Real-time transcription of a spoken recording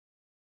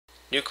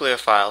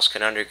Nucleophiles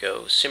can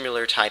undergo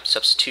similar type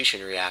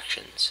substitution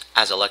reactions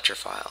as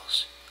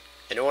electrophiles.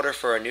 In order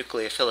for a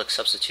nucleophilic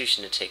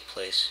substitution to take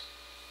place,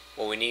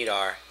 what we need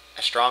are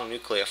a strong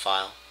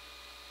nucleophile,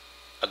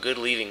 a good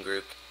leaving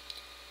group,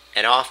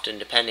 and often,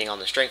 depending on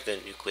the strength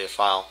of the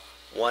nucleophile,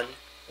 one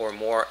or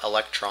more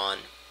electron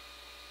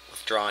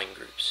withdrawing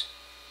groups.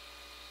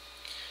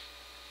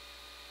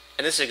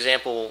 In this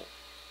example,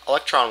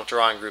 electron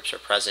withdrawing groups are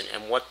present,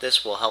 and what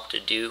this will help to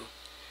do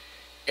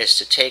is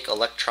to take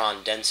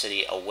electron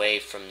density away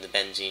from the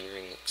benzene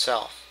ring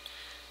itself.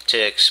 To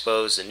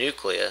expose the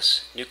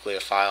nucleus,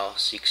 nucleophile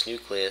seeks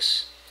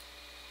nucleus,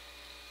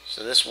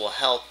 so this will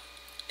help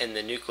in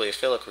the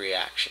nucleophilic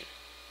reaction.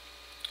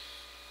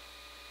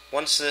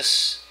 Once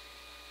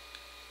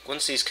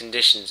these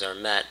conditions are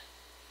met,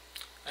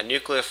 a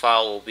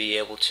nucleophile will be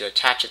able to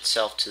attach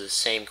itself to the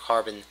same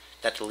carbon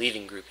that the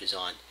leaving group is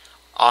on,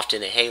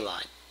 often a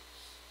halide,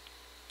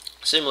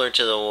 similar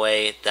to the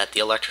way that the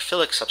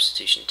electrophilic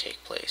substitution takes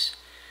place.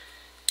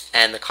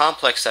 And the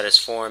complex that is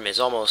formed is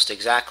almost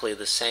exactly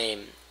the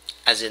same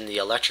as in the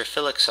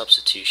electrophilic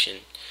substitution,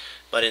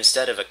 but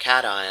instead of a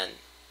cation,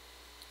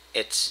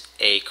 it's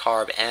a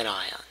carb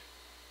anion.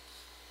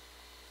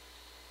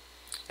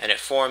 And it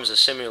forms a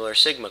similar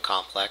sigma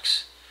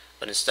complex,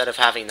 but instead of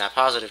having that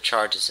positive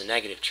charge, it's a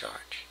negative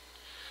charge.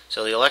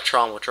 So the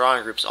electron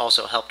withdrawing groups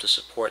also help to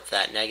support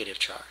that negative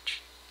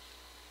charge.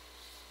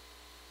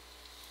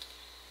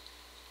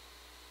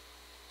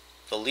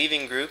 The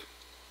leaving group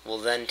will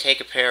then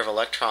take a pair of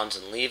electrons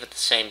and leave at the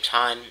same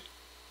time.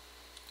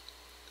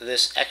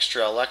 This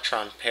extra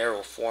electron pair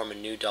will form a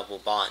new double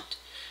bond,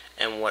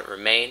 and what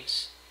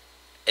remains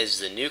is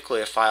the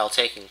nucleophile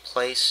taking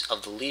place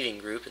of the leaving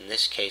group, in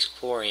this case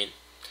chlorine,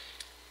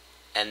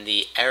 and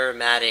the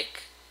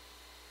aromatic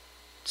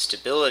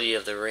stability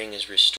of the ring is restored.